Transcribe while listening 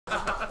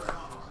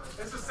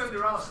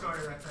Cinderella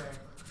story right there.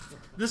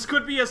 This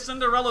could be a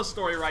Cinderella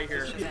story right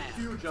here.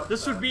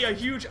 This would be a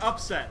huge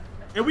upset.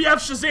 And we have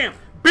Shazam.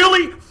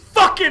 Billy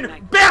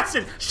fucking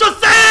Batson.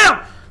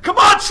 Shazam! Come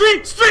on,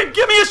 Stream,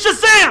 give me a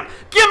Shazam!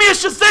 Give me a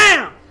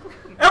Shazam!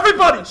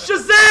 Everybody,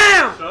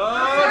 Shazam!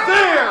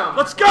 Shazam!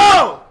 Let's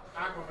go!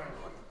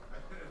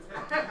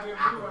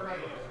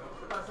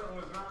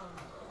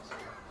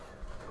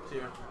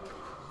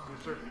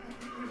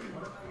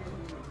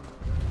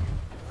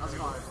 How's it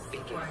going?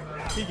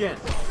 Begin.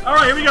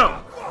 Alright, here we go.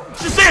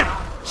 Shazam!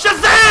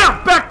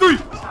 Shazam! Back three!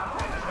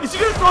 Is he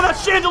gonna throw that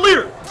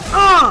chandelier?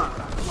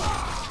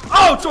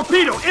 Oh,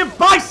 Torpedo and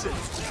Bison!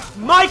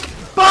 Mike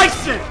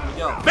Bison!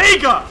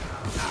 Vega!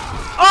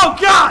 Oh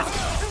god!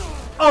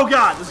 Oh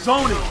god, the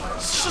zoning.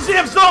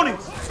 Shazam zoning!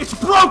 It's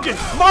broken!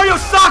 Mario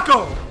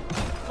Sacco!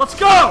 Let's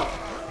go!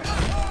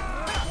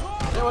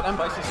 Is that what M.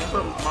 Bison stands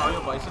for?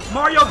 Mario Bison?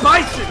 Mario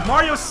Bison!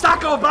 Mario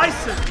Sacco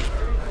Bison!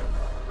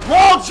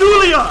 Wall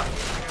Julia!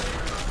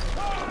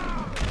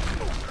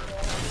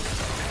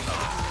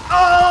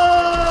 Oh!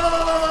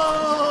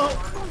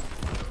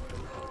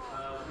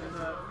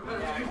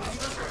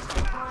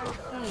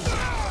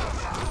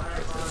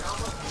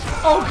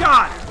 Oh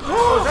god!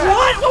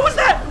 What? What was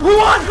that? Who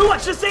won?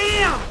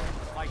 Shazam!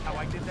 Like how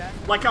I did that?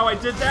 Like how I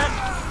did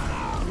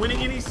that? Winning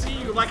NEC,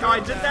 you like how I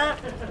did that?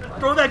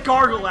 Throw that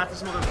gargle at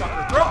this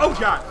motherfucker. Throw, oh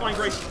god, Flying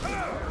Gracie.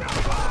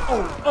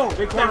 Oh,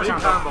 big corner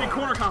combo. Big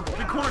corner combo,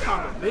 big corner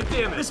combo. Big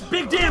damage. This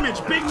big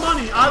damage, big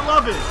money, I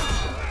love it.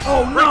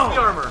 Oh Breaks no. the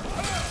armor.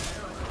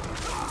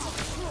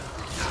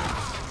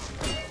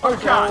 Oh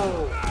god.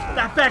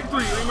 That back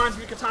three reminds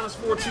me of Katana's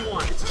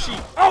 4-2-1. It's a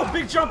sheep. Oh,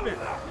 big jump in.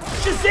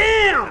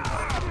 Shazam!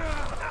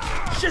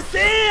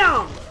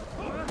 Shazam!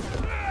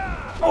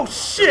 Oh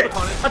shit!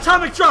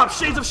 Atomic drop,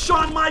 shades of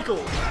Shawn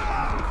Michaels.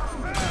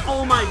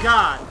 Oh my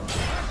god.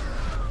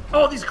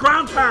 Oh, these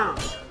ground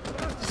pounds.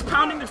 He's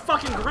pounding the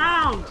fucking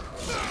ground.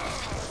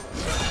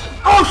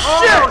 Oh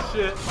shit! Oh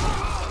shit!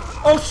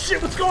 Oh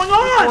shit, what's going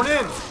on? Going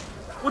in.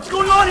 What's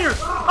going on here?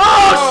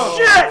 Oh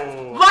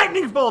shit!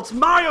 Lightning bolts,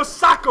 Mario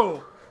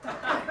Sacco.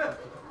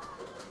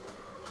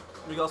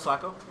 Miguel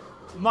Sacco?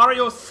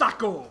 Mario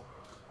Sacco.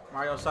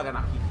 Mario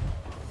Saganaki.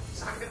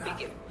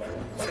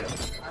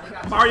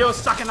 Mario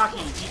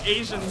Sakanaki, the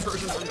Asian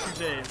version of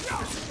today.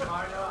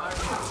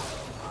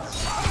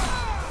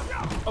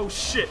 Oh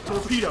shit,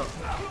 Torpedo.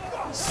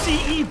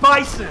 CE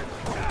Bison.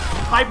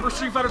 Hyper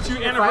Street Fighter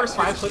 2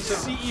 Anniversary. Five clicks of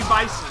CE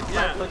Bison.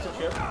 Yeah. 5 clicks of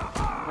chip.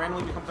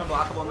 Randomly becomes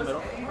unblockable in the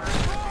middle.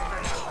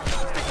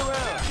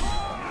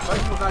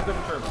 Bison was not good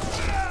in turbo.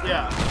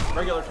 Yeah.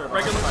 Regular turbo.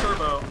 Regular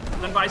turbo.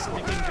 Then Bison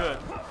became good.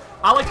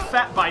 I like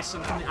Fat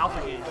Bison from the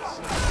Alpha games.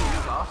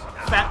 That's awesome.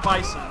 Fat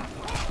Bison.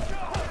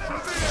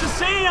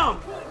 Shazam!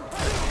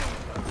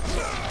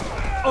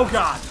 Oh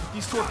god,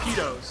 these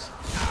torpedoes.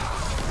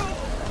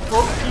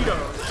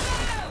 Torpedoes.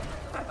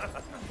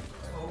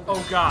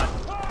 Oh god.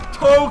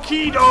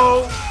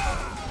 Tokido!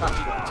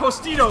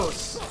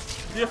 Tostitos.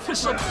 The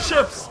official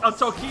chips of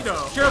Tokido.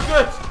 Sheriff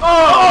Good!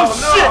 Oh,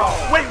 no. shit!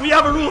 Wait, we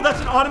have a rule.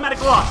 That's an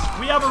automatic loss.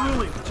 We have a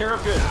ruling.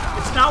 Sheriff Good.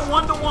 It's now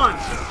 1-1.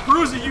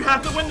 Bruza, you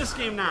have to win this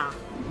game now.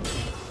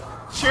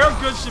 Sheriff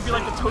Good should be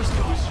like the Toasty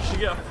Boost. You should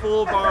get a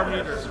full bar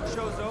meter.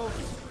 Show's over.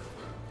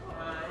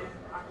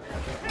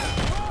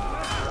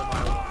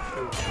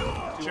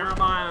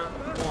 Jeremiah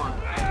 1.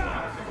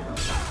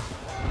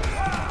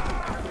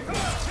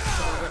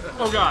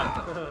 Oh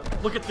god.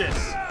 Look at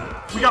this.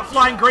 We got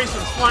Flying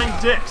Graysons, Flying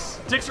Dicks.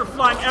 Dicks are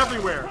flying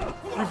everywhere.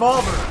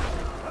 Revolver.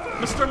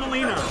 Mr.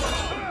 Molina.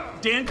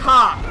 Dan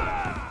Cobb.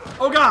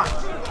 Oh god.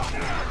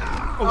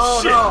 Oh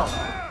shit. No.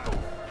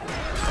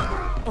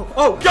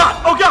 Oh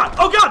god. Oh god.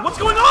 Oh god. What's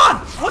going on?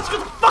 What the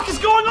fuck is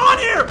going on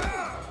here?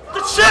 The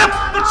chip!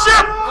 The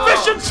chip!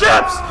 Fish and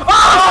chips!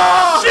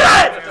 Oh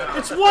shit!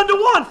 It's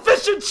 1-1.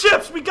 Fish and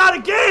chips. We got a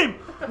game.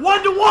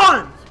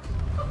 1-1.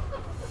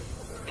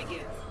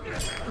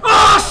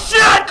 Oh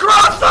shit!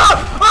 Cross up!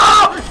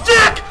 Oh,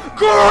 Dick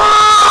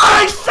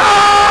Grayson!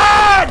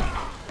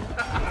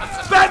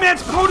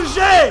 Batman's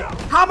protege.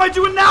 How am I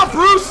doing now,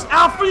 Bruce?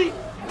 Alfie?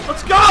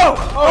 Let's go!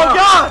 Oh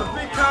god!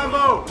 Big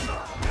combo!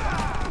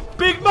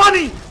 Big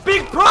money!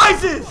 Big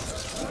prizes!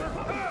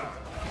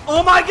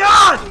 Oh my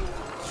god!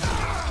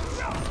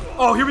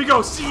 Oh, here we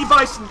go. CE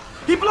Bison.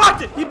 He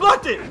blocked it. He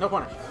blocked it. No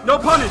punish. No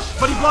punish,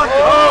 but he blocked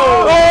it.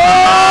 Oh!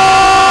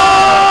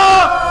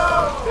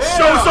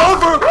 Show's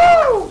over.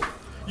 Woo!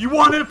 You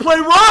wanted to play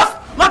rough?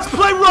 Let's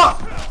play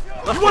rough.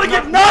 You want to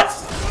get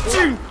nuts?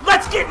 Dude,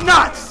 let's get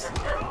nuts.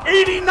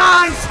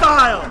 89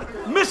 style.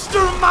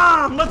 Mr.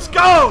 Mom, let's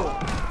go.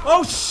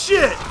 Oh,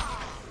 shit.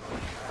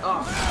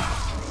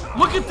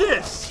 Look at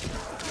this.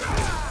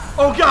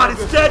 Oh, God,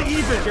 it's dead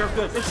even.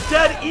 It's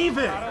dead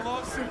even.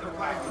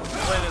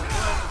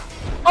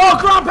 Oh,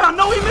 ground pound.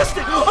 No, he missed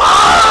it.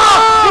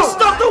 Oh! He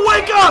stopped the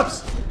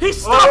wake-ups. He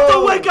stopped the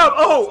wake-up.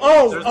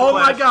 Oh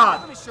my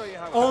God.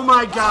 Oh,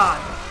 my God.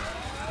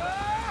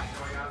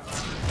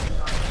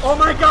 Oh,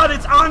 my God,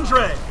 it's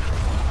Andre.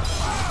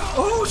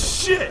 Oh,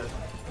 shit.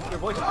 Your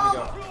voice is gonna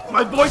go.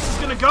 My voice is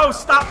gonna go.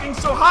 Stop being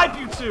so hype,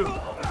 you two.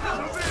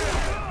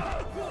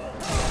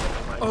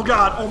 Oh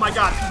god, oh my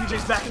god,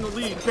 PPJ's back in the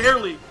lead,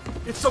 barely.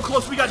 It's so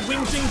close, we got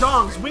wing ding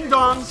dongs, wing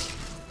dongs.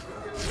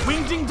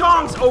 Wing ding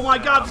dongs, oh my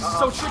god, this is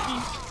so tricky.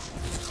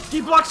 He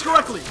blocks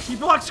correctly, he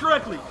blocks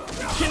correctly.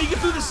 Can he get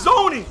through this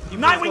zoning?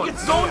 Nightwing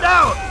gets zoned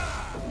out.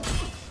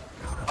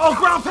 Oh,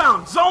 ground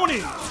pound,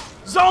 zoning,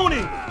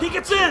 zoning. He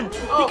gets in,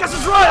 he gets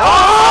his right.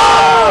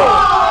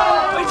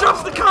 Oh! He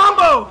drops the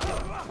combo.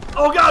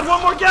 Oh god,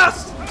 one more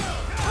guess.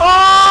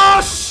 Oh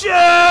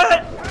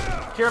shit!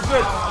 Care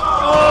good.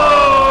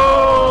 Oh!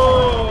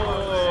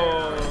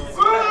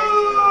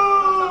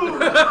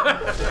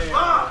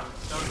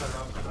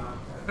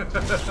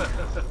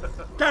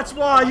 That's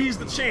why he's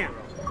the champ.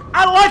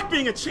 I like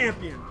being a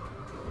champion.